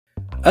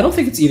I don't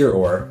think it's either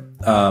or.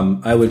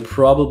 I would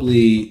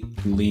probably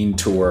lean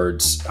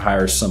towards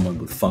hire someone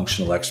with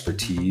functional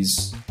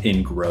expertise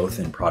in growth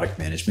and product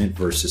management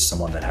versus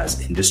someone that has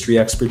industry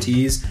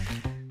expertise.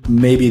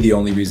 Maybe the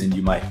only reason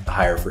you might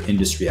hire for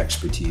industry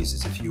expertise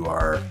is if you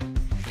are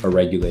a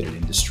regulated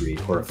industry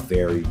or a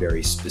very,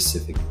 very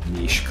specific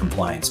niche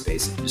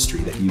compliance-based industry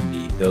that you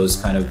need those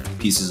kind of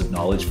pieces of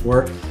knowledge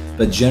for.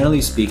 But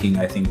generally speaking,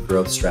 I think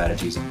growth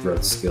strategies and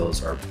growth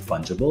skills are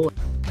fungible.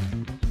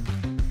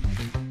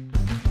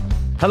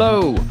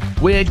 Hello,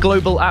 we're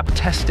Global App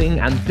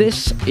Testing, and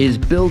this is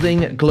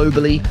Building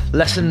Globally,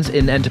 Lessons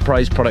in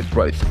Enterprise Product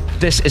Growth.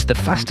 This is the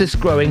fastest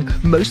growing,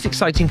 most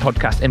exciting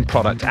podcast in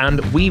product,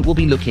 and we will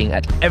be looking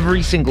at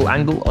every single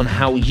angle on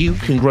how you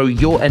can grow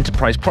your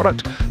enterprise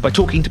product by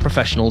talking to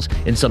professionals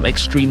in some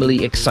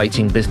extremely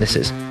exciting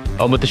businesses.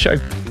 On with the show.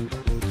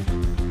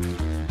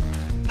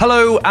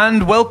 Hello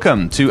and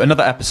welcome to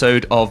another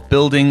episode of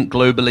Building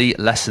Globally,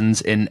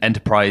 Lessons in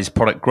Enterprise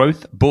Product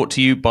Growth, brought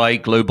to you by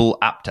Global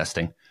App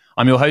Testing.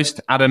 I'm your host,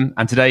 Adam,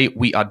 and today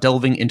we are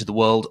delving into the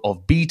world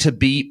of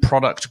B2B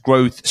product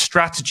growth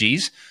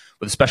strategies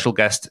with a special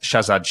guest,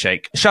 Shahzad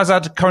Shaikh.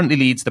 Shahzad currently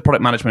leads the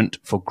product management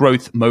for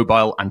growth,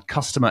 mobile, and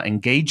customer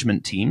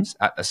engagement teams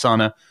at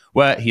Asana,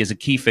 where he is a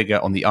key figure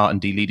on the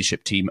R&D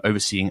leadership team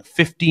overseeing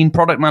 15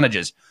 product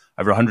managers,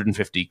 over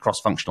 150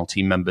 cross-functional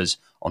team members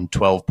on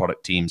 12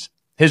 product teams.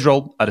 His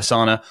role at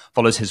Asana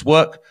follows his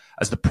work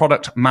as the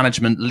product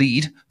management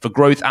lead for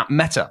growth at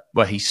Meta,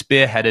 where he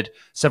spearheaded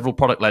several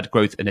product-led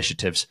growth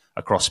initiatives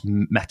across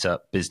Meta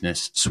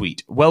Business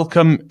Suite.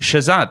 Welcome,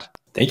 Shahzad.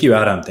 Thank you,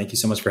 Adam. Thank you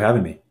so much for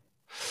having me.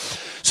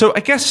 So I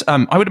guess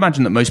I would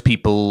imagine that most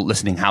people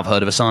listening have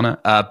heard of Asana,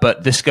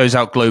 but this goes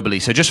out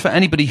globally. So just for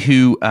anybody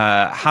who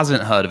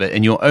hasn't heard of it,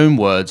 in your own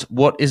words,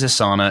 what is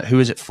Asana? Who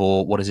is it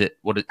for? What is it?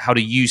 How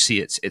do you see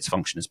its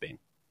function as being?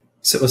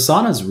 So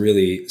Asana is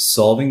really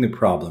solving the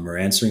problem or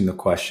answering the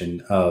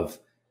question of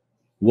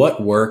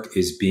what work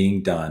is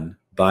being done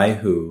by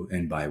who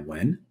and by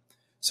when.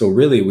 So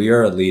really, we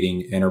are a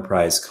leading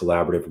enterprise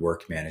collaborative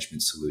work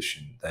management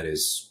solution that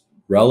is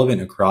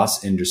relevant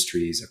across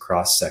industries,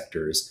 across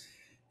sectors,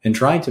 and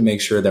trying to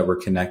make sure that we're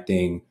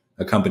connecting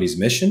a company's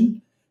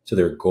mission to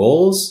their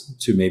goals,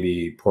 to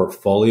maybe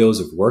portfolios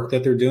of work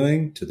that they're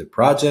doing, to the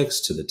projects,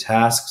 to the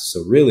tasks.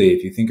 So really,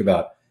 if you think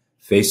about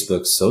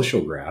Facebook's social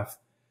graph,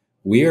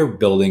 we are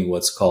building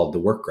what's called the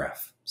work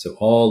graph. So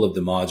all of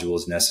the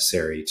modules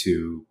necessary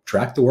to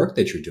track the work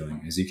that you're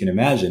doing. As you can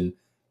imagine,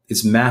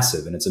 it's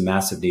massive and it's a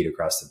massive need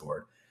across the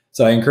board.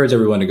 So I encourage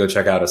everyone to go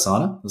check out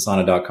Asana,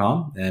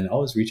 asana.com, and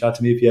always reach out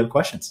to me if you have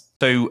questions.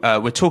 So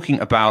we're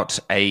talking about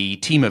a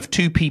team of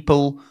 2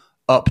 people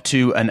up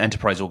to an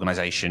enterprise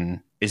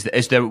organization.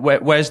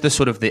 Where's the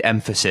sort of the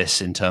emphasis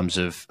in terms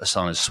of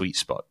Asana's sweet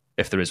spot,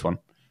 if there is one?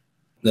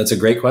 That's a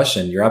great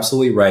question. You're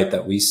absolutely right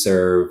that we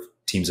serve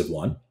teams of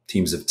 1,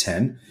 teams of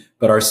 10,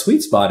 but our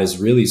sweet spot is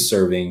really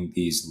serving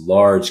these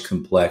large,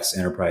 complex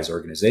enterprise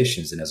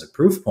organizations. And as a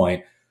proof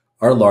point,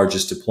 our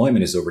largest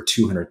deployment is over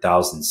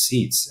 200,000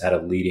 seats at a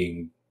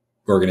leading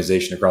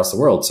organization across the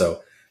world.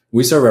 So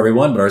we serve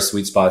everyone, but our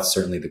sweet spot is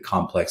certainly the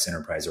complex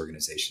enterprise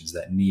organizations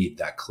that need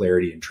that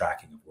clarity and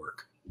tracking of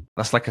work.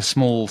 That's like a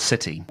small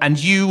city. And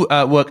you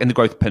work in the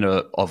growth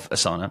pillar of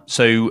Asana.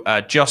 So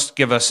just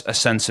give us a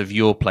sense of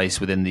your place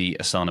within the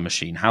Asana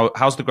machine.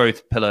 How's the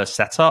growth pillar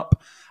set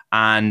up?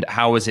 And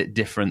how is it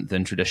different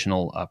than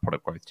traditional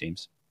product growth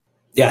teams?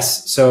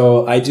 Yes.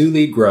 So I do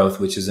lead growth,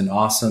 which is an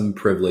awesome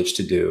privilege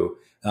to do.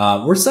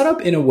 We're set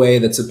up in a way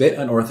that's a bit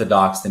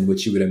unorthodox than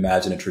what you would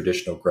imagine a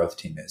traditional growth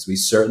team is. We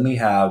certainly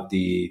have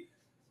the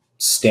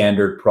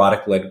standard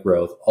product-led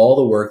growth, all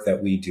the work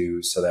that we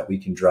do so that we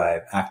can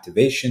drive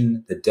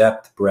activation, the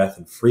depth, breadth,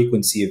 and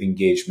frequency of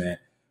engagement,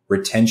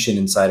 retention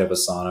inside of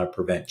Asana,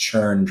 prevent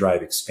churn,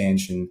 drive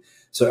expansion.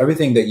 So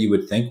everything that you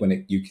would think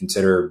when you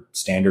consider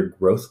standard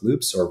growth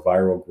loops or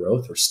viral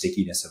growth or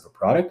stickiness of a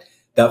product,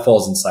 that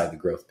falls inside the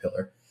growth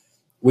pillar.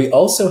 We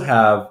also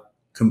have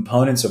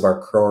components of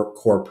our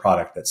core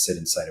product that sit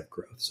inside of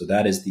growth. So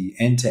that is the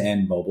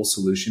end-to-end mobile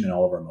solution in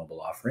all of our mobile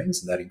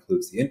offerings. And that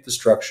includes the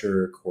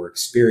infrastructure, core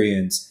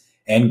experience,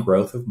 and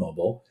growth of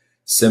mobile.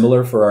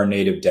 Similar for our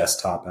native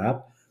desktop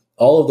app.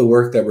 All of the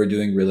work that we're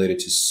doing related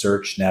to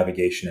search,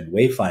 navigation, and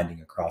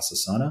wayfinding across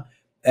Asana,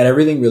 and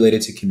everything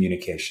related to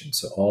communication.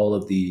 So all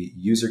of the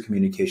user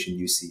communication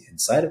you see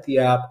inside of the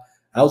app,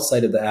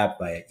 outside of the app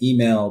via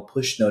email,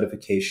 push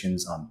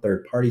notifications on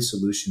third-party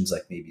solutions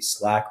like maybe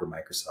Slack or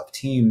Microsoft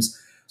Teams.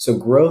 So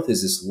growth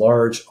is this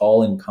large,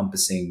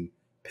 all-encompassing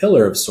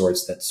pillar of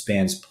sorts that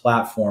spans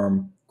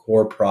platform,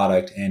 core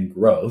product, and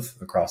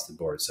growth across the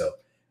board. So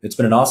it's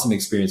been an awesome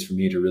experience for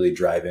me to really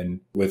drive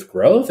in with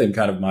growth and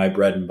kind of my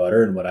bread and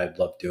butter and what I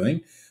love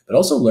doing, but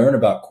also learn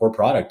about core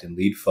product and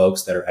lead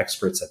folks that are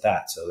experts at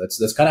that. So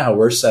that's kind of how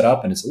we're set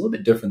up. And it's a little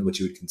bit different than what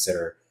you would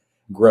consider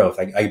growth.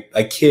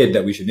 I kid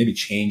that we should maybe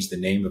change the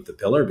name of the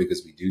pillar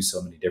because we do so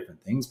many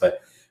different things, but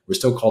we're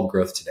still called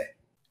growth today.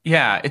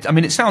 Yeah, I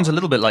mean, it sounds a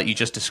little bit like you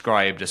just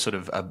described a sort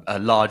of a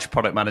large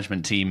product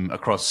management team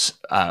across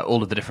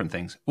all of the different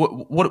things.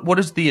 What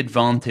is the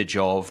advantage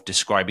of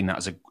describing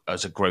that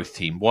as a growth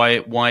team?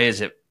 Why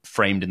is it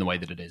framed in the way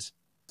that it is?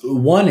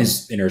 One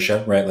is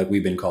inertia, right? Like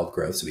we've been called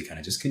growth, so we kind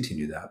of just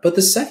continue that. But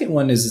the second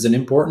one is an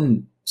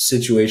important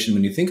situation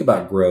when you think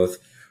about growth.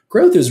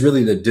 Growth is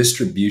really the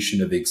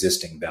distribution of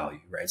existing value,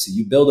 right? So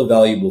you build a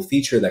valuable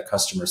feature that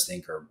customers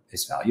think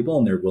is valuable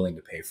and they're willing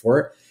to pay for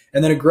it.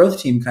 And then a growth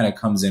team kind of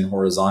comes in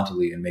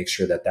horizontally and makes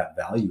sure that that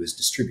value is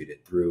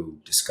distributed through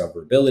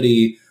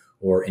discoverability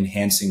or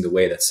enhancing the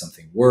way that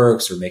something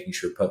works or making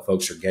sure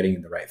folks are getting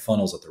in the right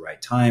funnels at the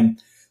right time.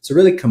 So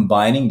really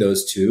combining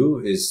those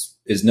two is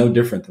no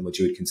different than what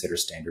you would consider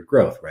standard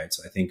growth, right?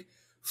 So I think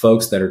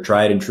folks that are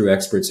tried and true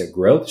experts at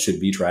growth should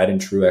be tried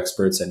and true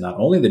experts at not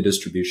only the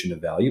distribution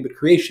of value, but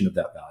creation of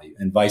that value,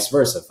 and vice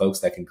versa. Folks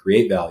that can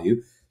create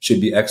value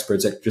should be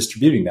experts at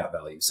distributing that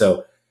value.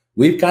 So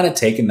we've kind of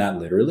taken that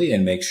literally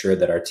and make sure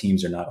that our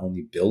teams are not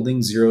only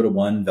building 0 to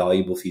 1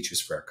 valuable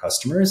features for our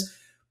customers,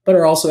 but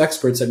are also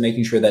experts at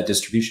making sure that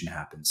distribution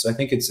happens. So I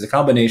think it's a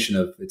combination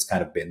of, it's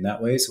kind of been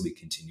that way. So we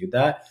continued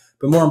that.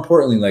 But more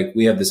importantly, like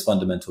we have this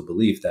fundamental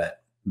belief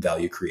that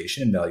value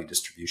creation and value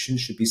distribution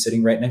should be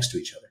sitting right next to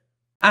each other.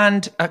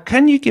 And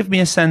can you give me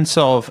a sense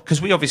of,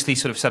 because we obviously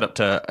sort of set up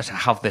to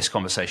have this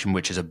conversation,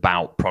 which is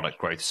about product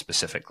growth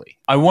specifically.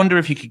 I wonder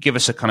if you could give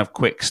us a kind of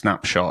quick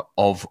snapshot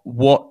of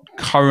what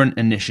current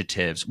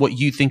initiatives, what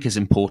you think is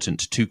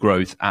important to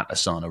growth at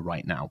Asana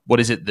right now. What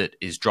is it that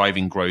is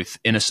driving growth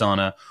in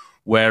Asana?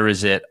 Where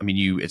is it? I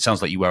mean, it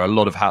sounds like you wear a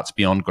lot of hats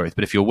beyond growth,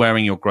 but if you're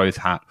wearing your growth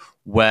hat,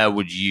 where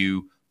would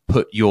you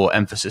put your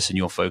emphasis and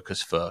your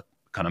focus for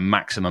kind of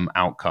maximum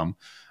outcome?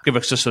 Give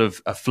us a sort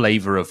of a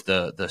flavor of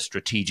the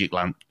strategic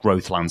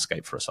growth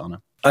landscape for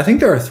Asana. I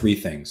think there are 3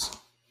 things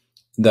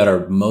that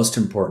are most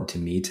important to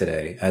me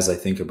today as I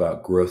think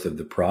about growth of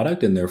the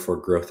product and therefore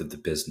growth of the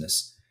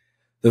business.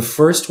 The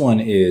first one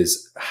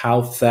is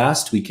how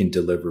fast we can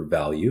deliver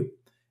value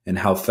and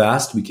how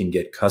fast we can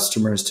get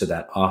customers to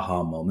that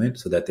aha moment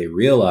so that they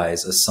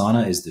realize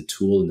Asana is the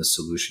tool and the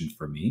solution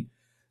for me.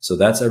 So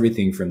that's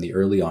everything from the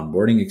early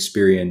onboarding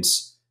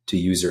experience to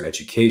user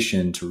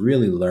education, to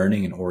really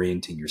learning and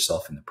orienting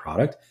yourself in the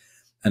product.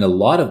 And a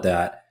lot of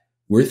that,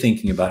 we're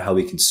thinking about how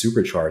we can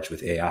supercharge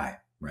with AI,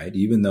 right?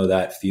 Even though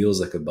that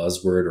feels like a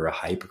buzzword or a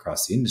hype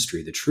across the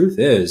industry, the truth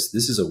is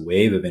this is a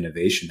wave of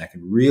innovation that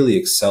can really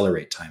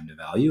accelerate time to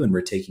value, and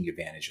we're taking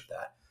advantage of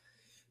that.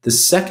 The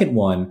second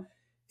one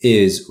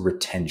is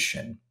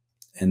retention.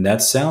 And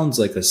that sounds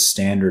like a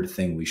standard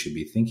thing we should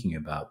be thinking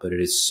about, but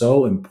it is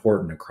so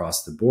important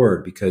across the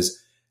board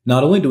because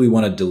not only do we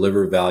want to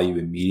deliver value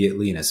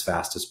immediately and as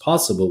fast as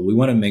possible, we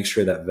want to make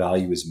sure that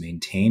value is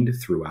maintained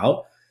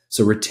throughout.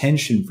 So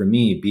retention for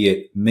me, be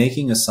it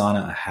making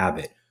Asana a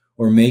habit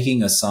or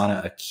making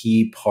Asana a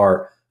key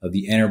part of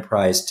the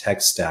enterprise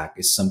tech stack,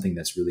 is something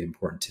that's really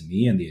important to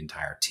me and the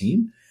entire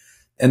team.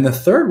 And the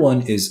third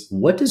one is,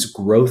 what does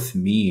growth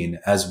mean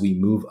as we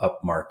move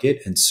up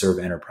market and serve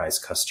enterprise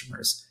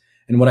customers?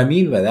 And what I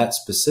mean by that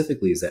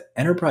specifically is that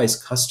enterprise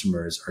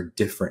customers are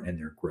different in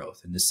their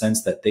growth in the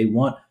sense that they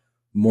want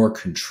more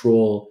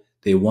control.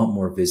 They want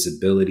more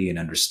visibility and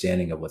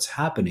understanding of what's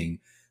happening.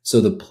 So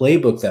the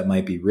playbook that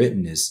might be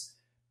written is,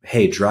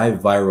 hey, drive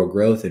viral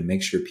growth and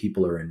make sure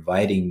people are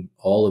inviting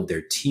all of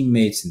their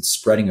teammates and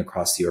spreading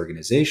across the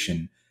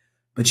organization.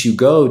 But you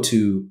go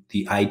to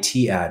the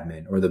IT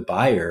admin or the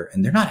buyer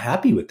and they're not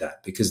happy with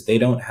that because they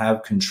don't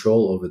have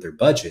control over their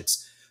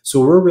budgets.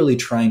 So we're really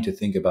trying to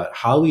think about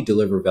how we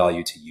deliver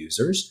value to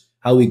users,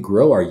 how we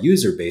grow our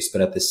user base,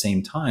 but at the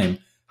same time,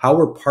 how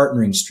we're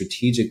partnering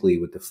strategically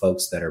with the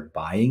folks that are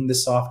buying the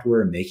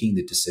software and making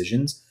the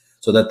decisions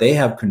so that they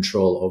have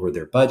control over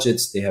their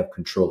budgets, they have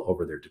control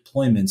over their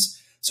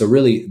deployments. So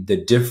really the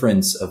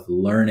difference of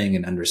learning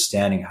and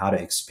understanding how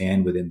to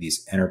expand within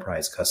these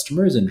enterprise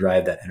customers and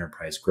drive that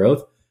enterprise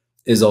growth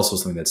is also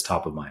something that's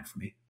top of mind for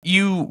me.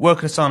 You work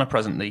at Asana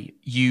presently.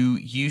 You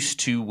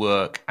used to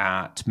work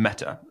at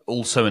Meta,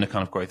 also in a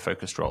kind of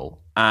growth-focused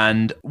role.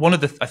 And one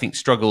of the, I think,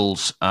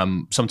 struggles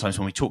sometimes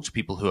when we talk to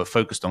people who are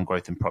focused on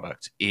growth in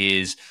product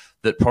is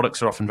that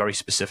products are often very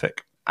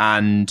specific,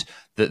 and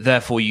that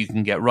therefore you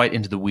can get right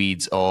into the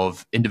weeds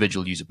of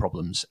individual user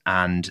problems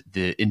and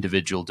the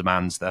individual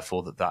demands,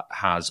 therefore, that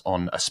has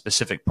on a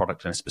specific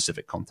product in a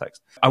specific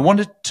context. I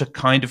wanted to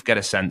kind of get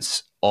a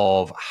sense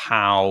of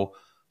how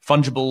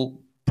fungible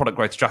product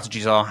growth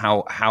strategies are,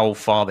 how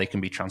far they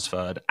can be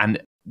transferred.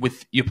 And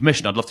with your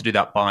permission, I'd love to do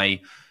that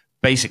by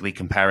basically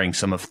comparing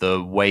some of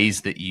the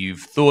ways that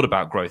you've thought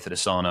about growth at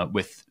Asana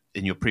with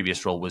in your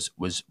previous role was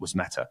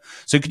Meta.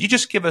 So could you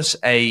just give us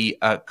a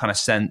kind of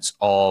sense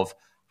of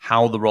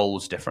how the role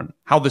was different,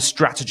 how the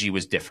strategy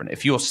was different?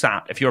 If you're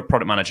a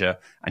product manager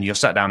and you're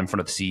sat down in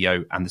front of the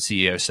CEO and the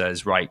CEO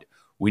says, right,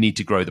 we need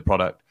to grow the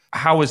product,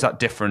 how is that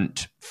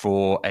different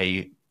for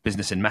a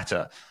business in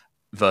Meta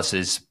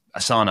versus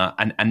Asana?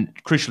 And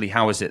crucially,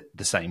 how is it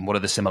the same? What are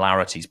the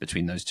similarities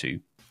between those two?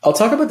 I'll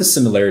talk about the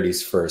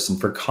similarities first. And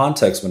for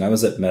context, when I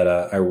was at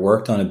Meta, I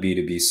worked on a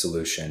B2B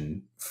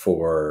solution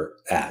for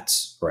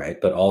ads,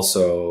 right? But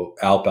also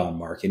outbound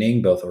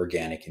marketing, both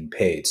organic and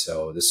paid.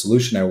 So the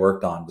solution I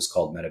worked on was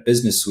called Meta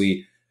Business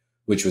Suite,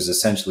 which was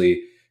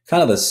essentially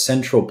kind of the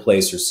central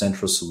place or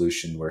central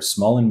solution where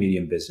small and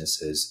medium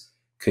businesses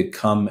could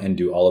come and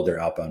do all of their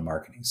outbound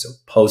marketing. So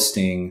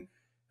posting,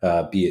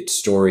 be it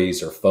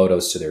stories or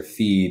photos to their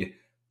feed,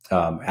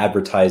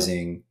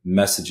 advertising,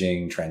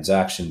 messaging,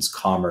 transactions,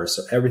 commerce,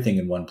 so everything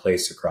in one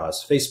place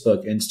across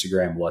Facebook,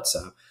 Instagram,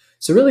 WhatsApp.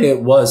 So really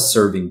it was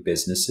serving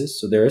businesses.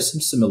 So there is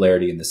some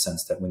similarity in the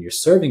sense that when you're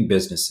serving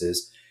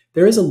businesses,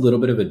 there is a little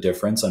bit of a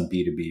difference on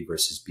B2B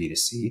versus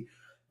B2C.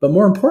 But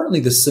more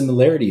importantly, the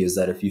similarity is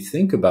that if you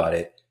think about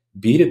it,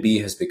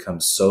 B2B has become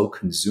so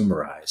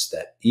consumerized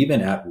that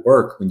even at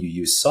work, when you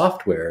use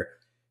software,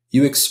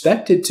 you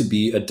expect it to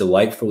be a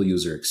delightful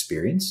user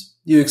experience.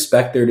 You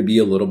expect there to be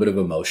a little bit of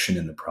emotion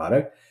in the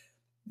product.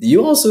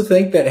 You also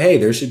think that, hey,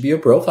 there should be a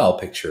profile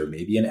picture,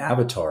 maybe an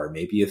avatar,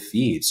 maybe a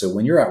feed. So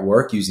when you're at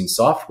work using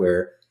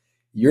software,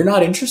 you're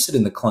not interested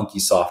in the clunky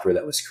software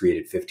that was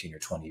created 15 or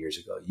 20 years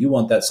ago. You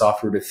want that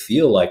software to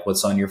feel like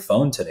what's on your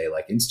phone today,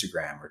 like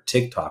Instagram or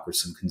TikTok or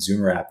some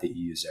consumer app that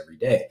you use every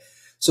day.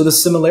 So the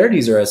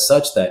similarities are as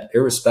such that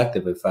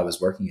irrespective if I was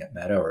working at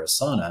Meta or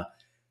Asana,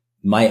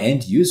 my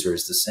end user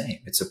is the same.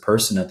 It's a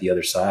person at the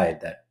other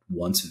side that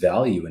wants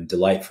value and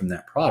delight from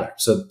that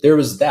product. So there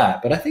was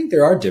that, but I think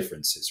there are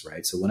differences,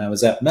 right? So when I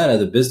was at Meta,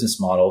 the business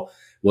model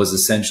was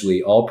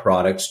essentially all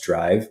products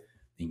drive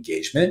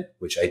engagement,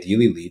 which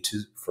ideally lead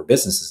to, for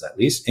businesses at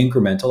least,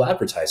 incremental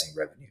advertising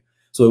revenue.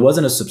 So it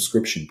wasn't a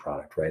subscription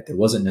product, right? There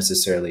wasn't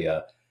necessarily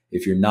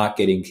if you're not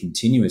getting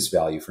continuous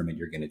value from it,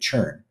 you're going to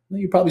churn. Well,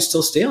 you probably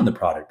still stay on the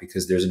product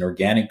because there's an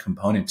organic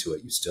component to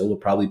it. You still will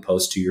probably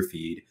post to your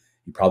feed.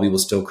 You probably will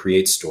still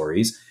create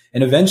stories.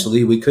 And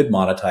eventually we could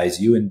monetize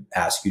you and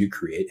ask you to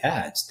create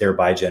ads,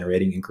 thereby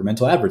generating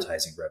incremental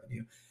advertising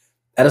revenue.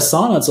 At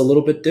Asana, it's a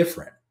little bit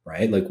different,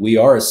 right? Like we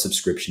are a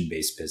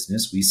subscription-based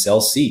business. We sell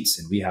seats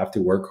and we have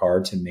to work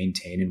hard to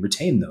maintain and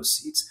retain those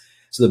seats.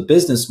 So the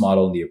business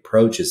model and the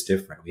approach is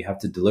different. We have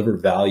to deliver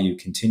value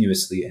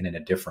continuously and in a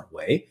different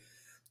way.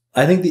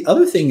 I think the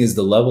other thing is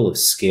the level of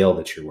scale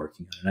that you're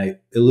working on. And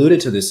I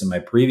alluded to this in my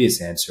previous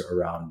answer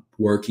around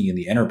working in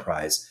the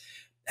enterprise.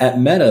 At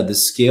Meta, the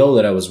scale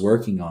that I was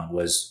working on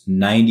was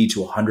 90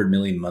 to 100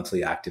 million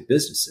monthly active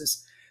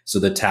businesses. So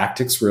the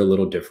tactics were a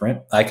little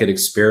different. I could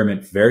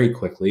experiment very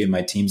quickly and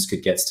my teams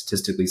could get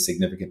statistically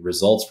significant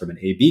results from an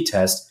A/B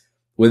test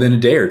within a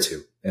day or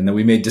two. And then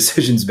we made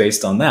decisions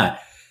based on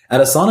that.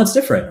 At Asana, it's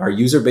different. Our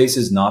user base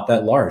is not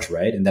that large,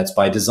 right? And that's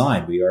by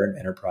design. We are an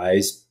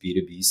enterprise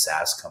B2B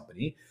SaaS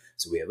company.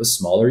 So we have a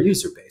smaller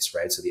user base,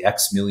 right? So the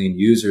X million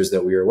users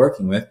that we are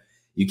working with,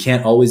 you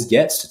can't always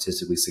get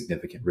statistically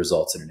significant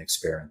results in an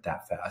experiment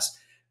that fast.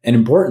 And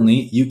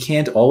importantly, you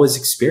can't always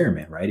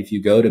experiment, right? If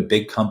you go to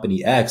big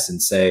company X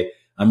and say,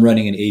 I'm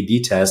running an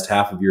A/B test,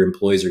 half of your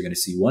employees are going to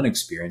see one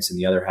experience and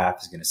the other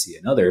half is going to see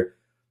another.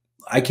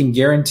 I can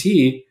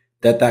guarantee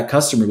that that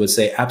customer would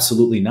say,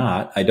 absolutely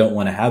not. I don't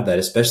want to have that,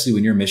 especially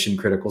when you're mission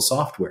critical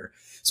software.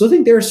 So I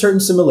think there are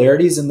certain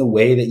similarities in the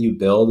way that you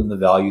build and the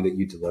value that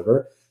you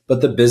deliver. But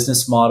the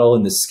business model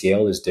and the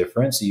scale is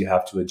different. So you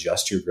have to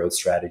adjust your growth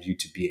strategy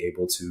to be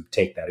able to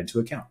take that into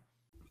account.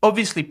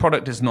 Obviously,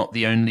 product is not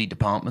the only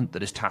department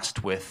that is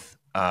tasked with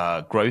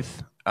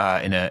growth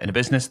in a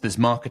business. There's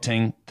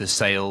marketing, there's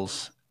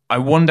sales. I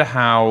wonder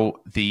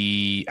how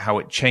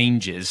it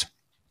changes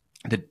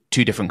the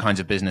two different kinds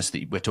of business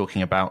that we're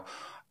talking about,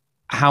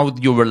 how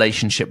your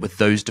relationship with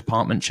those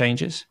departments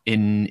changes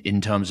in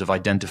terms of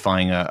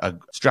identifying a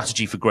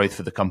strategy for growth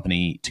for the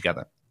company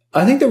together.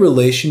 I think the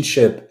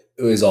relationship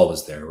is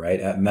always there, right?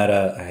 At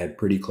Meta, I had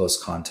pretty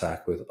close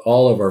contact with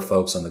all of our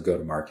folks on the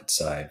go-to-market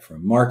side,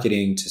 from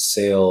marketing to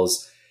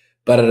sales.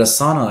 But at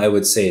Asana, I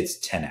would say it's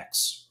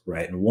 10x,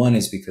 right? And one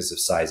is because of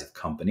size of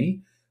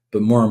company.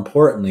 But more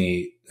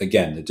importantly,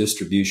 again, the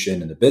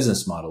distribution and the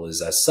business model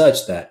is as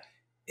such that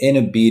in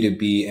a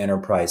B2B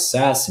enterprise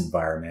SaaS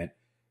environment,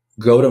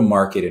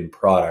 go-to-market and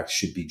product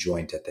should be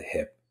joint at the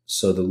hip.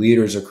 So the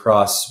leaders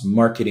across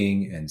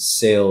marketing and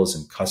sales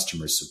and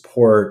customer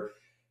support,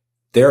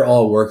 they're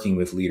all working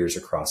with leaders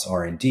across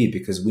R&D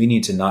because we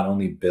need to not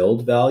only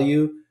build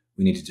value,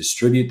 we need to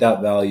distribute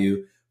that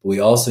value, but we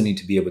also need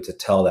to be able to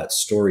tell that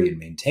story and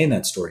maintain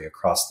that story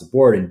across the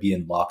board and be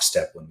in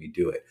lockstep when we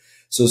do it.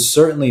 So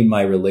certainly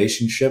my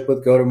relationship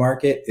with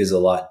go-to-market is a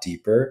lot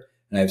deeper.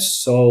 And I have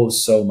so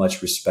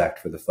much respect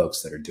for the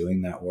folks that are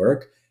doing that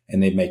work,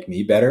 and they make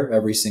me better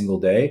every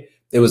single day.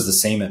 It was the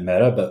same at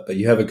Meta, but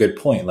you have a good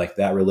point. Like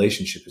that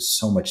relationship is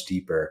so much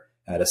deeper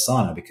at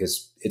Asana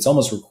because it's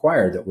almost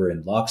required that we're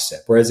in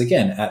lockstep. Whereas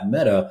again, at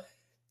Meta,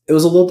 it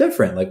was a little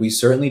different. Like we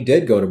certainly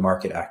did go to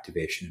market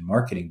activation and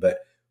marketing, but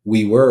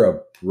we were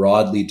a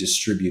broadly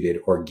distributed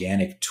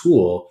organic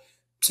tool.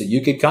 So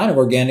you could kind of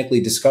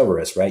organically discover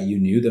us, right? You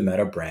knew the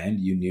Meta brand,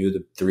 you knew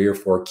the 3 or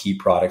 4 key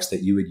products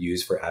that you would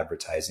use for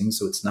advertising.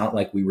 So it's not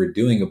like we were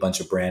doing a bunch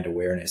of brand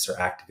awareness or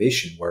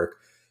activation work.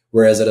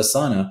 Whereas at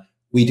Asana,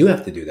 we do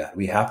have to do that.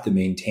 We have to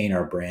maintain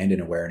our brand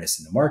and awareness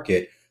in the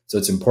market. So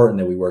it's important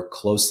that we work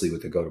closely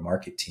with the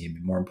go-to-market team.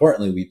 And more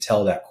importantly, we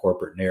tell that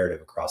corporate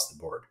narrative across the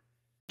board.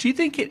 Do you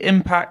think it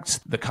impacts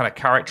the kind of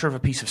character of a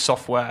piece of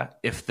software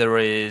if there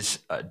is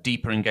a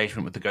deeper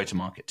engagement with the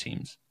go-to-market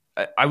teams?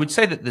 I would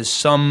say that there's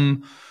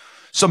some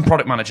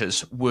product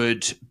managers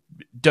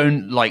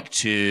don't like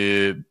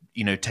to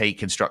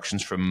take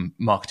instructions from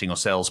marketing or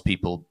sales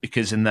people,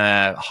 because in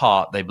their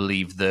heart they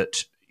believe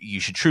that you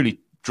should truly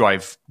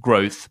drive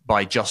growth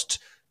by just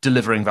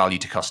delivering value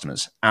to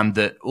customers, and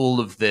that all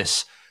of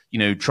this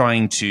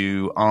trying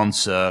to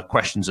answer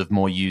questions of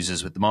more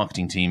users with the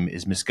marketing team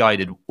is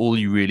misguided. All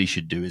you really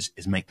should do is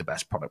make the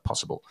best product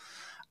possible.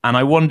 And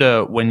I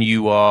wonder, when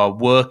you are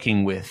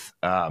working with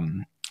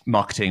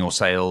marketing or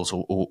sales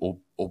or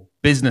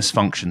business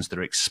functions that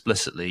are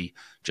explicitly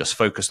just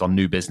focused on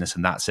new business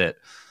and that's it,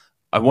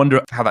 I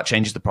wonder how that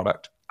changes the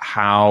product,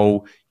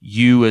 how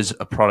you as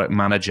a product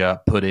manager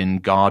put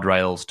in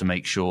guardrails to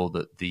make sure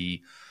that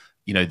the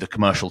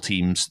commercial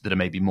teams that are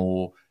maybe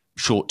more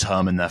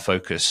short-term in their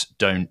focus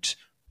don't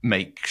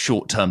make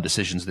short-term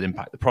decisions that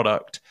impact the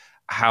product,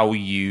 how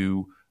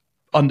you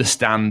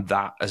understand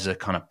that as a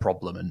kind of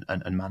problem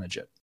and manage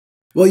it.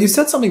 Well, you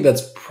said something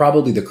that's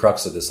probably the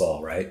crux of this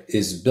all, right?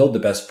 Is build the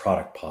best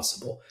product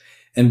possible.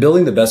 And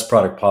building the best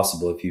product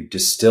possible, if you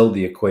distill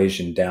the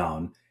equation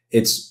down,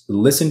 it's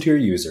listen to your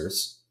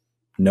users,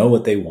 know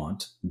what they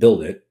want,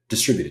 build it,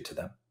 distribute it to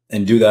them,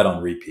 and do that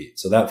on repeat.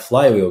 So that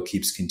flywheel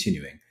keeps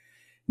continuing.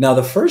 Now,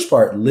 the first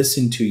part,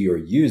 listen to your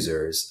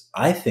users,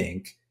 I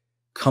think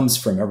comes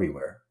from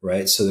everywhere,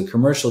 right? So the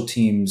commercial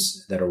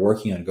teams that are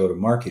working on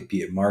go-to-market,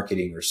 be it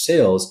marketing or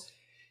sales,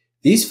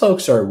 these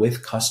folks are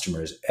with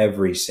customers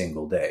every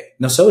single day.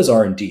 Now, so is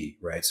R&D,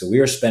 right? So we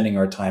are spending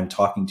our time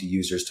talking to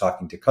users,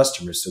 talking to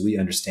customers, so we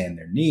understand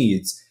their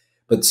needs,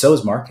 but so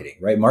is marketing,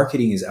 right?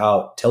 Marketing is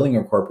out telling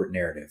our corporate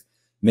narrative,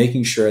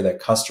 making sure that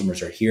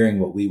customers are hearing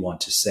what we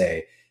want to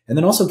say, and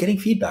then also getting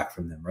feedback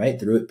from them, right?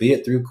 Be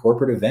it through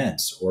corporate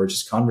events or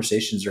just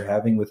conversations they're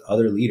having with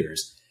other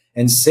leaders.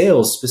 And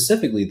sales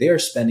specifically, they are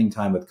spending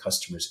time with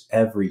customers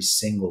every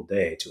single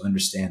day to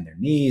understand their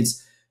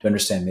needs, to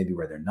understand maybe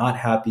where they're not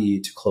happy,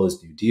 to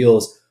close new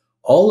deals.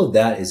 All of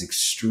that is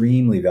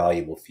extremely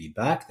valuable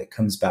feedback that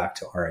comes back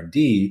to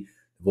R&D,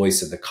 the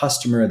voice of the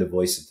customer, the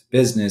voice of the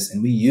business,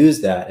 and we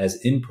use that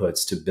as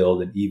inputs to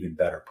build an even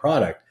better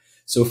product.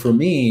 So for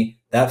me,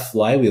 that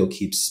flywheel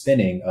keeps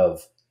spinning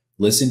of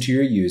listen to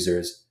your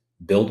users,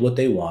 build what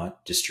they want,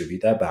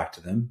 distribute that back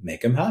to them,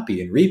 make them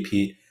happy, and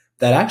repeat.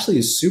 That actually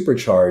is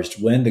supercharged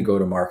when the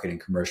go-to-market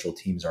and commercial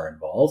teams are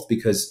involved,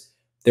 because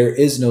there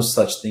is no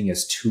such thing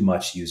as too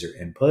much user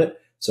input.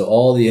 So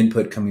all the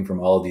input coming from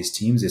all of these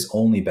teams is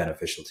only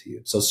beneficial to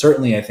you. So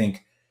certainly I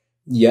think,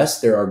 yes,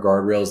 there are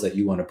guardrails that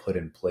you want to put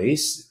in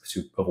place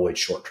to avoid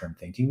short-term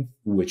thinking,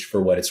 which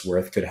for what it's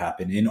worth could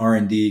happen in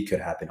R&D,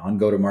 could happen on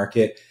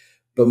go-to-market.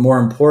 But more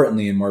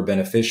importantly and more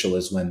beneficial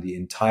is when the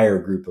entire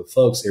group of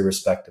folks,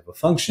 irrespective of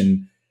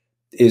function,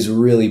 is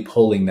really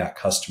pulling that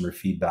customer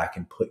feedback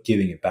and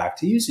giving it back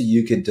to you so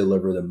you could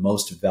deliver the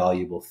most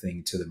valuable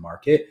thing to the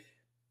market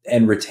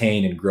and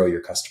retain and grow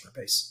your customer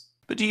base.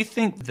 But do you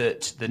think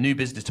that the new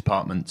business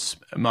departments,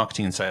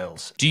 marketing and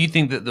sales, do you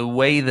think that the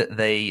way that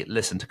they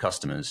listen to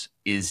customers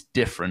is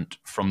different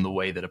from the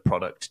way that a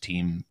product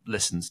team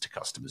listens to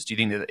customers? Do you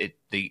think that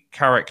the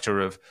character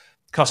of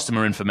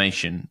customer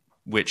information,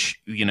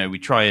 which, we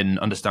try and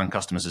understand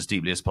customers as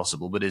deeply as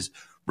possible, but is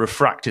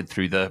refracted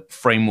through the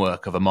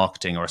framework of a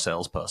marketing or a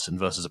salesperson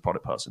versus a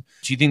product person,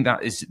 do you think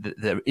that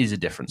there is a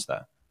difference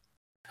there?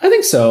 I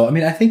think so. I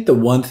mean, I think the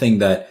one thing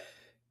that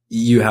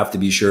you have to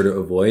be sure to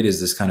avoid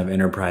is this kind of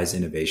enterprise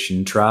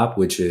innovation trap,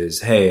 which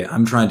is, hey,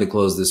 I'm trying to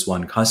close this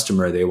one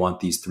customer. They want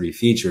these 3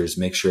 features.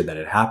 Make sure that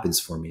it happens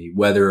for me.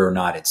 Whether or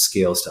not it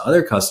scales to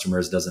other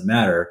customers doesn't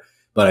matter,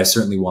 but I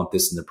certainly want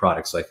this in the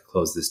product so I can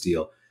close this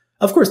deal.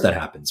 Of course that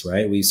happens,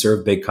 right? We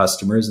serve big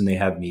customers and they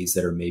have needs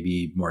that are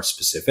maybe more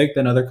specific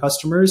than other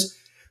customers.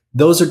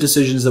 Those are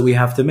decisions that we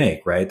have to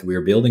make, right? We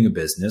are building a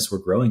business, we're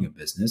growing a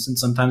business, and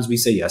sometimes we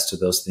say yes to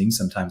those things,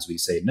 sometimes we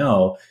say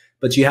no,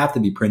 but you have to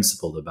be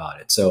principled about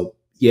it. So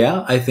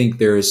yeah, I think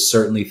there's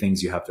certainly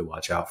things you have to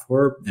watch out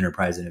for,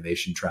 enterprise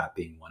innovation trap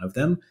being one of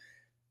them.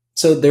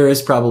 So there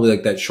is probably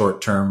like that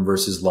short term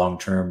versus long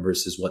term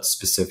versus what's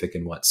specific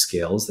and what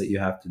scales that you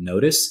have to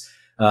notice.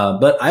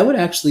 But I would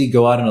actually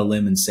go out on a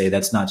limb and say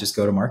that's not just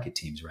go-to-market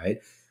teams, right?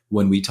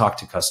 When we talk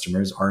to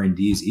customers,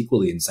 R&D is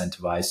equally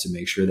incentivized to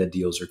make sure that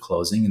deals are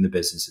closing and the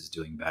business is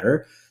doing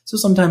better. So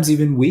sometimes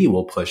even we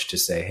will push to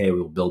say, hey,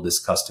 we'll build this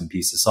custom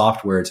piece of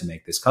software to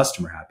make this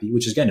customer happy,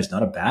 which again is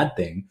not a bad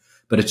thing,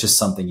 but it's just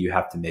something you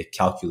have to make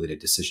calculated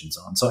decisions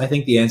on. So I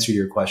think the answer to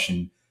your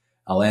question,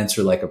 I'll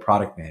answer like a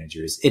product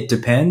manager, is it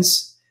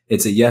depends.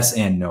 It's a yes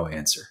and no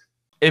answer.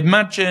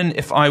 Imagine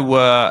if I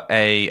were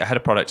a head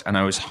of product and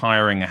I was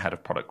hiring a head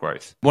of product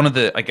growth. One of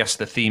the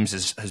themes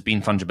has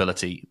been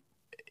fungibility.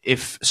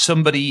 If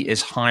somebody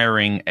is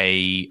hiring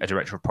a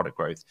director of product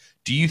growth,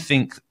 do you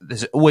think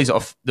there's always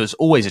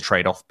a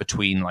trade-off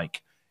between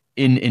like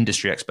in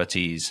industry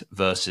expertise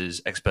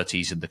versus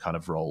expertise in the kind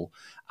of role.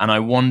 And I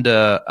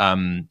wonder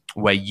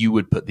where you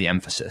would put the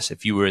emphasis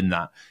if you were in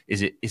that.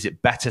 Is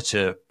it better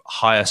to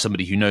hire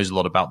somebody who knows a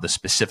lot about the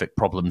specific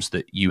problems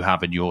that you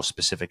have in your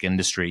specific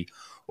industry,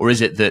 or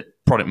is it that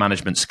product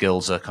management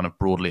skills are kind of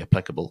broadly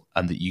applicable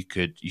and that you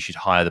should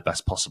hire the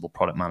best possible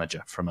product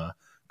manager from a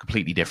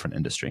completely different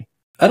industry?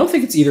 I don't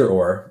think it's either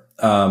or.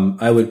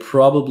 I would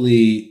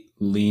probably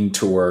lean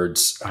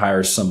towards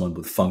hire someone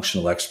with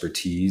functional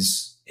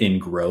expertise in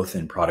growth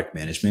and product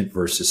management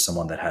versus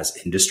someone that has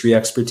industry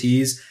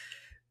expertise.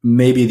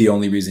 Maybe the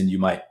only reason you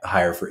might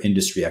hire for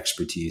industry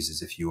expertise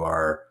is if you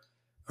are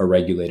a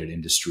regulated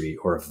industry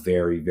or a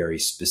very, very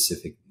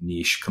specific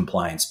niche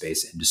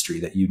compliance-based industry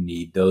that you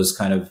need those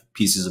kind of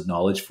pieces of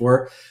knowledge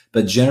for.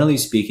 But generally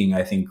speaking,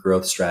 I think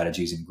growth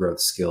strategies and growth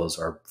skills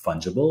are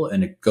fungible.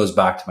 And it goes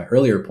back to my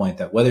earlier point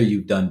that whether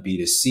you've done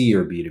B2C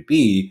or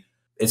B2B,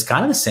 it's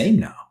kind of the same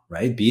now,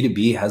 right?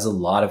 B2B has a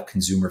lot of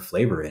consumer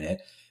flavor in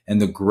it. And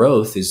the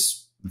growth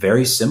is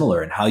very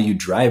similar in how you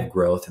drive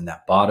growth, and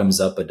that bottoms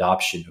up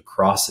adoption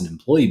across an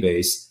employee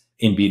base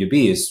in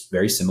B2B is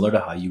very similar to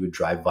how you would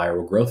drive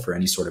viral growth for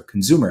any sort of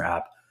consumer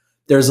app.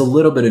 There's a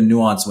little bit of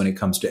nuance when it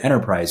comes to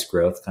enterprise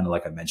growth, kind of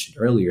like I mentioned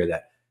earlier,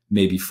 that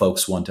maybe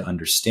folks want to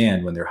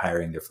understand when they're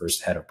hiring their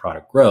first head of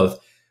product growth.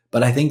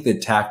 But I think the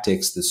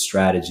tactics, the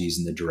strategies,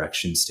 and the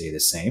direction stay the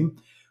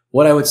same.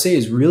 What I would say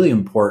is really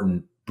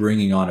important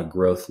bringing on a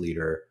growth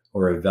leader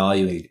or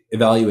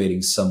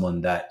evaluating someone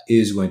that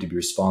is going to be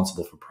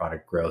responsible for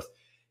product growth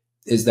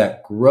is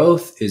that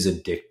growth is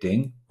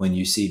addicting when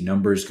you see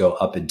numbers go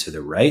up and to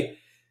the right.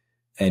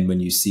 And when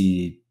you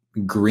see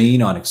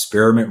green on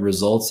experiment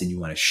results and you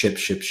want to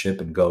ship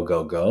and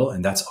go.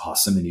 And that's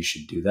awesome. And you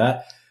should do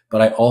that.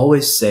 But I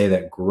always say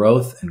that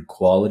growth and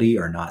quality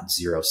are not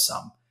zero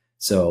sum.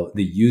 So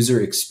the user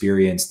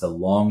experience, the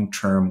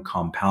long-term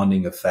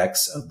compounding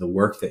effects of the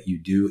work that you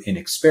do in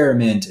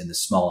experiment and the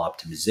small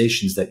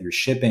optimizations that you're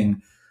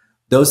shipping,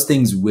 those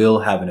things will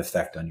have an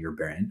effect on your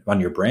brand,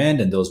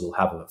 and those will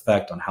have an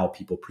effect on how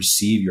people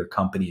perceive your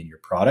company and your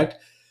product.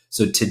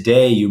 So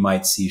today you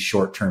might see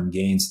short-term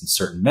gains in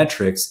certain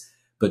metrics,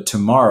 but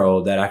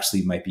tomorrow that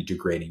actually might be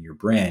degrading your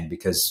brand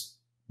because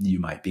you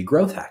might be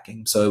growth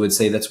hacking. So I would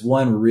say that's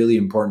one really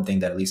important thing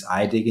that at least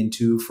I dig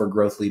into for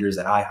growth leaders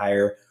that I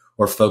hire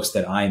or folks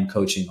that I am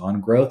coaching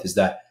on growth, is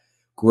that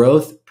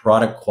growth,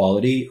 product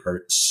quality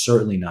are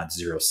certainly not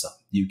zero sum.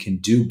 You can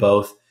do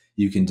both.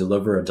 You can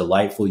deliver a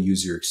delightful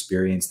user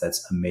experience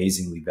that's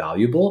amazingly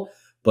valuable,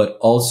 but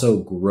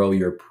also grow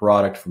your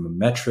product from a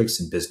metrics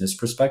and business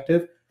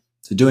perspective.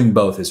 So doing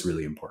both is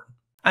really important.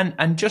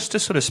 And just to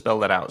sort of spell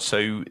that out,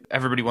 so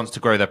everybody wants to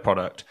grow their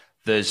product.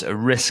 There's a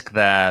risk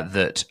there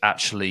that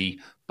actually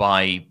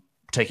by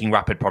taking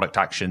rapid product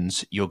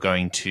actions, you're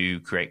going to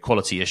create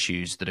quality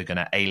issues that are going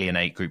to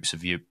alienate groups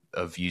of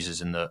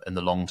users in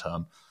the long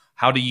term.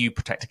 How do you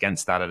protect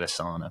against that at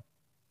Asana?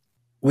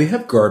 We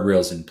have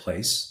guardrails in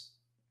place.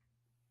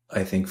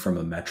 I think from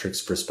a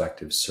metrics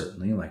perspective,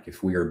 certainly, like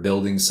if we are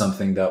building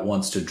something that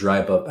wants to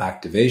drive up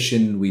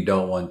activation, we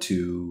don't want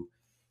to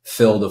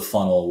fill the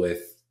funnel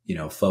with,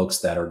 folks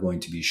that are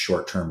going to be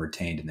short-term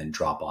retained and then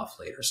drop off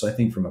later. So I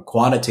think from a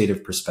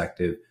quantitative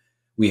perspective,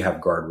 we have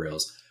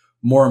guardrails.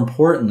 More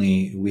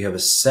importantly, we have a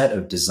set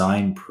of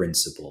design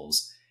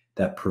principles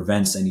that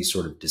prevents any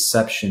sort of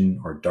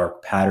deception or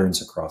dark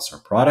patterns across our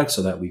product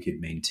so that we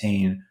could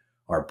maintain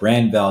our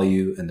brand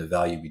value and the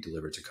value we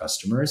deliver to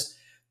customers.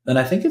 And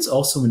I think it's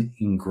also an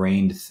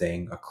ingrained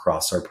thing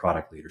across our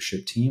product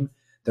leadership team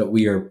that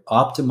we are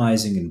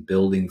optimizing and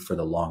building for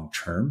the long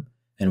term.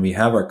 And we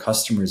have our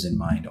customers in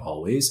mind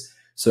always.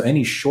 So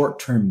any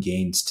short-term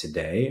gains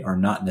today are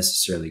not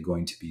necessarily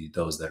going to be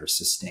those that are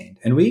sustained.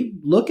 And we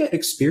look at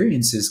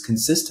experiences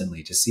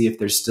consistently to see if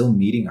they're still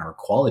meeting our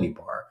quality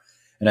bar.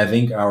 And I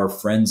think our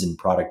friends in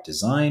product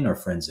design, our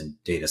friends in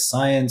data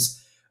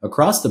science,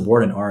 across the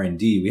board in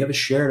R&D, we have a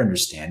shared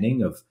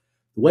understanding of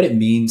what it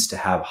means to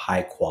have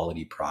high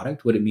quality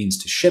product, what it means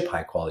to ship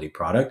high quality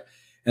product.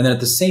 And then at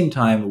the same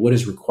time, what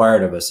is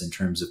required of us in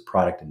terms of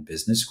product and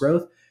business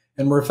growth.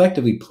 And we're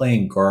effectively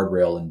playing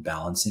guardrail and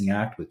balancing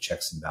act with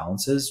checks and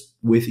balances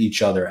with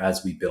each other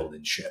as we build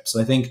and ship. So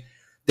I think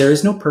there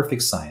is no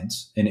perfect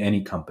science in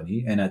any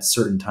company. And at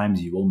certain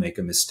times you will make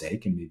a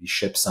mistake and maybe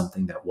ship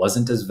something that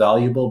wasn't as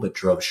valuable, but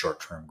drove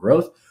short-term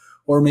growth,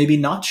 or maybe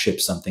not ship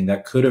something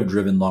that could have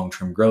driven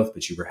long-term growth,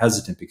 but you were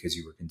hesitant because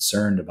you were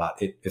concerned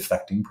about it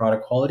affecting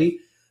product quality.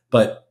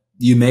 But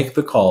you make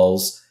the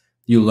calls,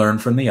 you learn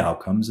from the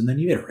outcomes, and then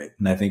you iterate.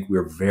 And I think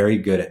we're very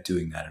good at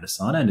doing that at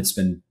Asana. And it's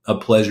been a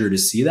pleasure to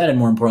see that. And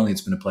more importantly,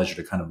 it's been a pleasure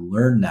to kind of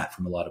learn that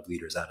from a lot of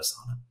leaders at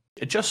Asana.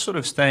 Just sort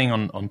of staying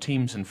on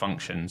teams and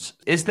functions,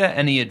 is there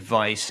any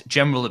advice,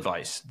 general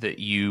advice, that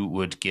you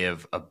would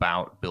give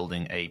about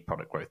building a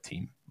product growth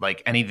team?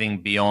 Like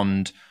anything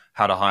beyond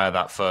how to hire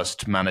that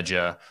first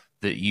manager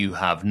that you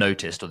have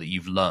noticed or that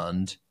you've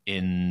learned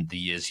in the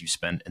years you've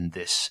spent in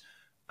this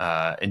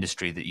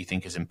industry that you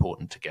think is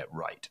important to get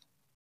right?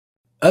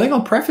 I think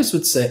I'll preface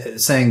with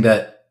saying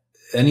that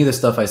any of the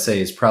stuff I say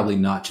is probably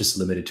not just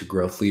limited to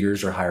growth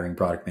leaders or hiring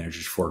product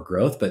managers for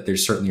growth, but they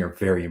certainly are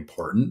very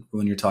important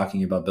when you're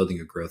talking about building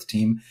a growth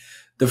team.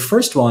 The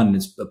first one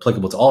is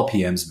applicable to all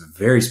PMs, but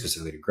very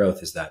specifically to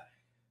growth, is that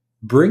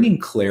bringing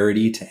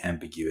clarity to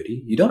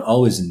ambiguity. You don't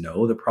always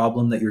know the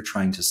problem that you're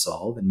trying to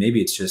solve. And maybe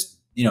it's just,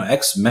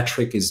 X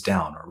metric is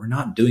down, or we're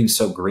not doing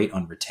so great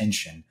on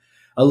retention.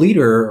 A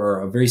leader or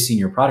a very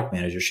senior product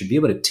manager should be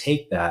able to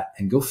take that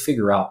and go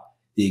figure out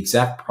the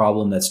exact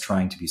problem that's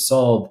trying to be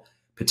solved,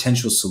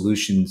 potential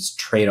solutions,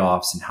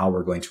 trade-offs, and how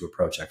we're going to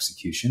approach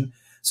execution.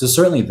 So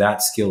certainly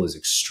that skill is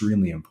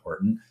extremely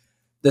important.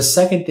 The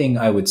second thing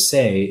I would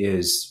say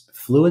is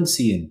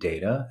fluency in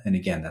data. And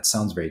again, that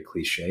sounds very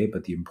cliche,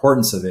 but the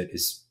importance of it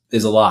is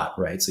a lot,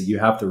 right? So you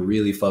have to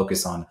really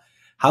focus on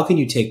how can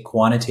you take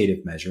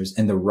quantitative measures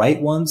and the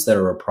right ones that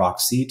are a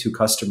proxy to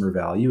customer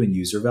value and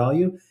user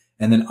value,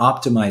 and then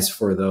optimize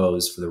for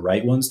those, for the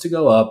right ones to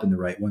go up and the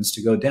right ones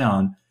to go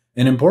down.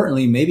 And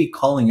importantly, maybe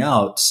calling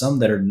out some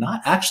that are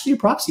not actually a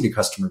proxy to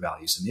customer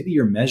value. So maybe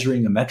you're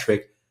measuring a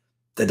metric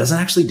that doesn't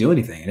actually do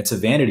anything and it's a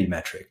vanity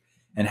metric.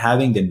 And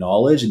having the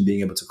knowledge and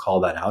being able to call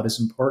that out is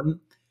important.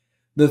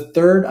 The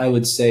third, I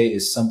would say,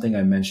 is something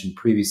I mentioned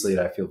previously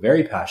that I feel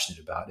very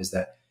passionate about, is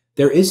that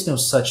there is no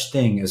such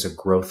thing as a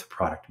growth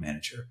product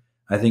manager.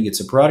 I think it's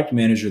a product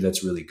manager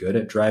that's really good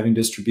at driving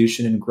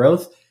distribution and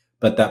growth,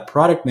 but that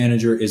product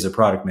manager is a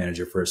product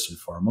manager first and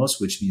foremost,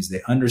 which means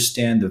they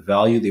understand the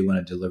value they want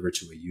to deliver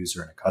to a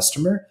user and a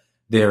customer.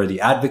 They are the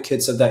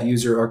advocates of that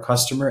user or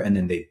customer, and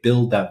then they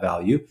build that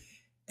value,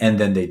 and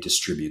then they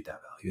distribute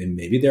that value. And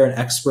maybe they're an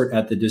expert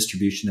at the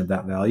distribution of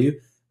that value,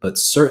 but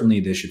certainly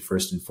they should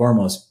first and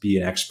foremost be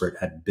an expert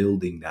at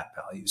building that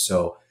value.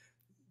 So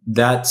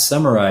that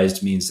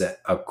summarized means that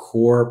a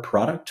core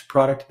product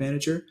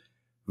manager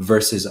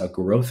versus a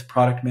growth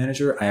product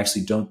manager, I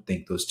actually don't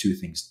think those two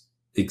things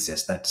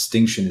exist. That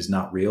distinction is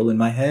not real in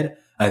my head.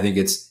 I think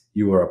it's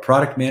you are a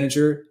product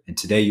manager and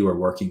today you are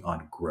working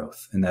on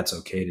growth, and that's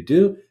okay to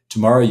do.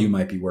 Tomorrow you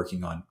might be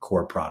working on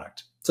core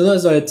product. So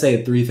those are, I'd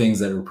say, three things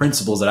that are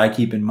principles that I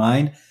keep in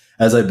mind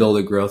as I build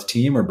a growth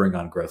team or bring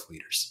on growth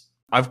leaders.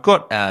 I've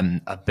got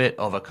a bit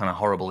of a kind of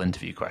horrible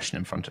interview question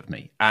in front of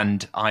me.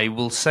 And I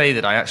will say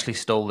that I actually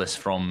stole this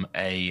from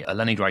a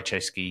Lenny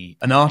Drychesky,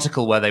 an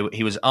article where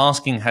he was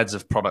asking heads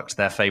of product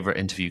their favorite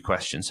interview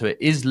question. So it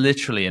is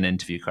literally an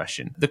interview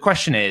question. The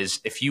question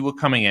is, if you were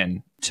coming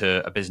in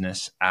to a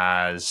business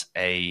as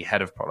a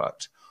head of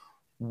product,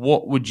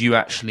 what would you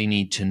actually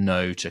need to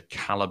know to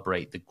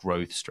calibrate the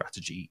growth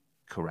strategy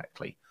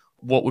correctly?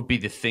 What would be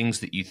the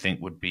things that you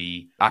think would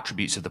be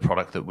attributes of the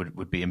product that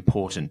would be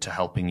important to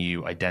helping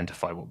you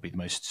identify what would be the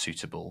most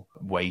suitable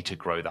way to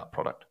grow that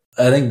product?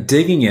 I think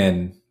digging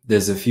in,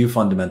 there's a few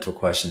fundamental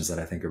questions that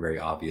I think are very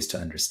obvious to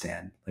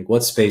understand. Like,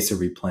 what space are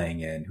we playing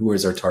in? Who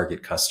is our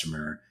target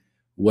customer?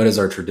 What does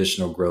our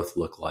traditional growth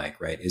look like,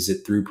 right? Is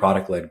it through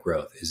product-led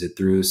growth? Is it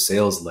through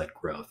sales-led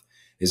growth?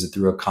 Is it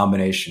through a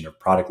combination of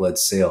product-led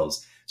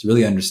sales? It's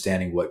really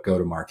understanding what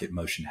go-to-market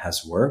motion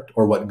has worked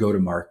or what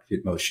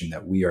go-to-market motion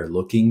that we are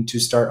looking to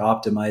start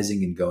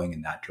optimizing and going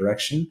in that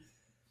direction.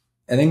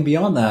 And then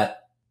beyond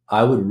that,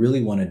 I would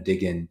really want to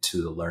dig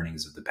into the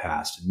learnings of the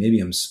past. And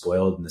maybe I'm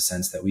spoiled in the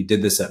sense that we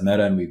did this at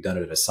Meta and we've done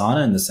it at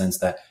Asana, in the sense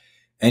that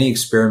any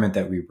experiment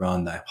that we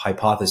run, the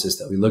hypothesis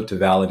that we look to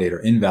validate or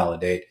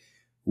invalidate,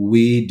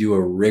 we do a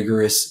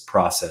rigorous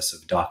process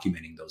of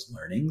documenting those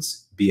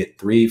learnings, be it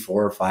 3,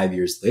 4, or 5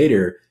 years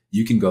later.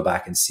 You can go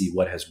back and see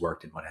what has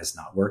worked and what has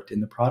not worked in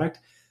the product.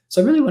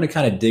 So I really want to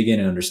kind of dig in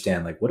and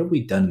understand, like, what have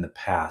we done in the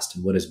past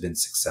and what has been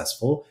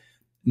successful?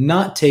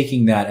 Not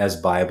taking that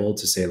as Bible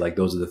to say, like,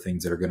 those are the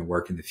things that are going to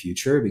work in the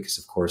future, because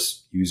of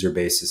course, user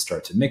bases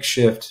start to mix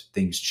shift,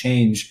 things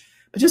change,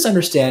 but just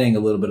understanding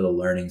a little bit of the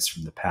learnings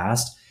from the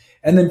past.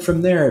 And then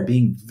from there,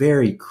 being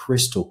very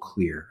crystal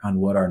clear on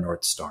what our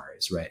North Star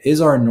is, right?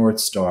 Is our North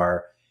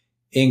Star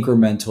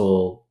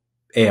incremental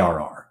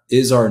ARR?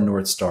 Is our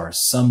North Star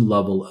some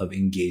level of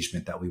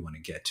engagement that we want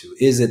to get to?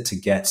 Is it to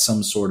get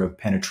some sort of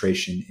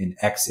penetration in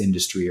X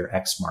industry or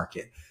X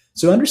market?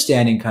 So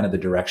understanding kind of the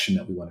direction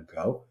that we want to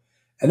go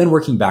and then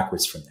working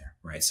backwards from there,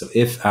 right? So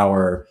if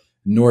our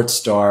North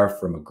Star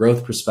from a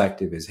growth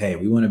perspective is, hey,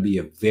 we want to be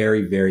a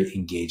very, very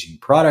engaging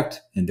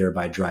product and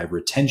thereby drive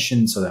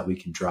retention so that we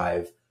can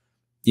drive,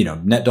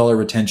 net dollar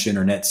retention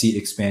or net seat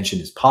expansion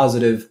is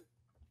positive.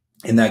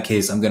 In that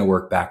case, I'm going to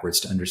work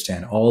backwards to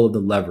understand all of the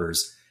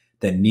levers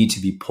that need to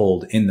be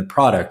pulled in the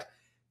product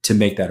to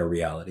make that a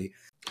reality.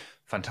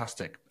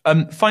 Fantastic.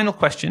 Final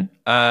question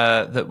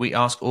that we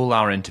ask all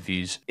our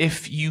interviews.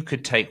 If you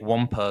could take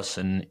one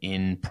person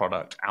in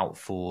product out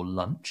for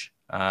lunch,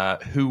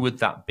 who would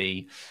that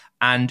be?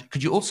 And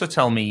could you also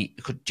tell me,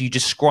 do you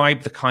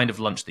describe the kind of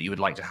lunch that you would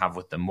like to have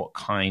with them? What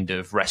kind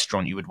of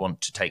restaurant you would want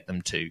to take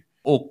them to?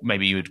 Or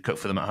maybe you would cook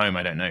for them at home,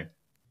 I don't know.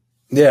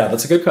 Yeah,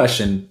 that's a good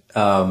question.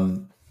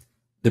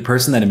 The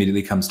person that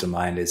immediately comes to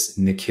mind is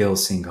Nikhil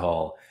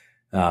Singhal.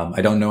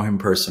 I don't know him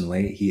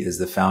personally. He is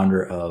the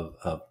founder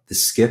of the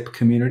Skip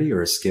community,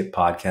 or a Skip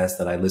podcast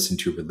that I listen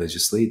to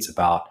religiously. It's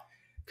about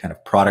kind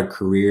of product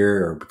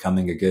career or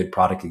becoming a good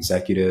product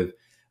executive.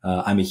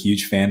 I'm a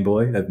huge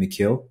fanboy of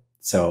Nikhil.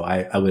 So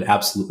I would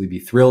absolutely be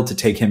thrilled to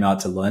take him out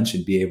to lunch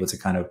and be able to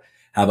kind of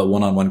have a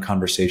one-on-one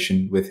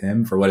conversation with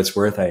him. For what it's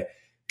worth, I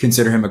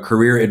consider him a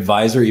career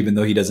advisor, even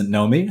though he doesn't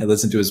know me. I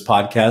listen to his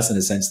podcast and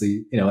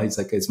essentially, he's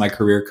like, it's my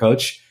career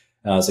coach.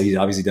 So he's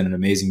obviously done an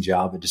amazing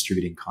job at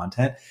distributing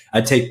content.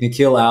 I'd take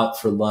Nikhil out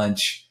for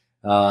lunch.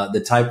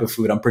 The type of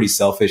food, I'm pretty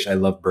selfish. I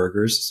love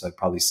burgers. So I'd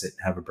probably sit and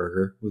have a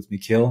burger with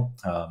Nikhil.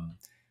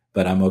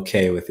 But I'm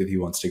okay with if he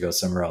wants to go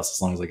somewhere else,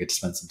 as long as I get to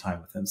spend some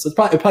time with him. So it'd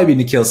probably be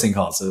Nikhil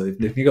Singhal. So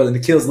if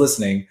Nikhil's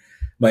listening,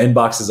 my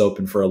inbox is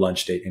open for a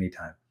lunch date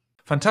anytime.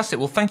 Fantastic.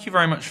 Well, thank you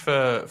very much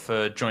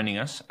for joining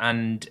us,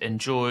 and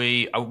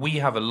enjoy. We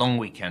have a long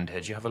weekend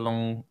here. Do you have a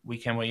long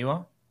weekend where you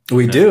are?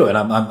 We do. And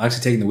I'm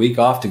actually taking the week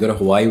off to go to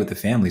Hawaii with the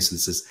family. So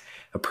this is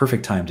a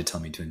perfect time to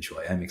tell me to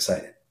enjoy. I'm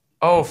excited.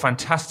 Oh,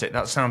 fantastic.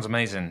 That sounds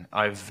amazing.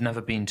 I've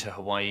never been to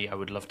Hawaii. I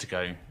would love to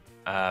go.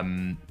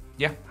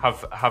 Yeah,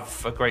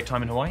 have a great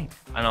time in Hawaii.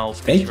 And I'll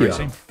speak to you very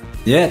soon.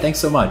 Yeah, thanks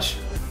so much.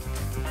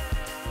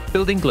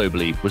 Building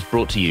Globally was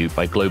brought to you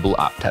by Global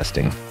App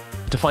Testing.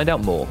 To find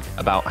out more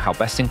about how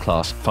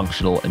best-in-class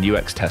functional and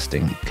UX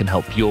testing can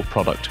help your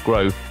product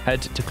grow,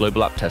 head to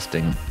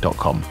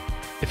globalapptesting.com.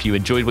 If you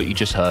enjoyed what you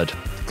just heard,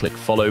 click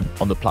follow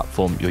on the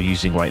platform you're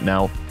using right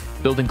now.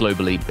 Building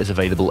Globally is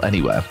available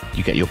anywhere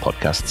you get your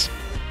podcasts.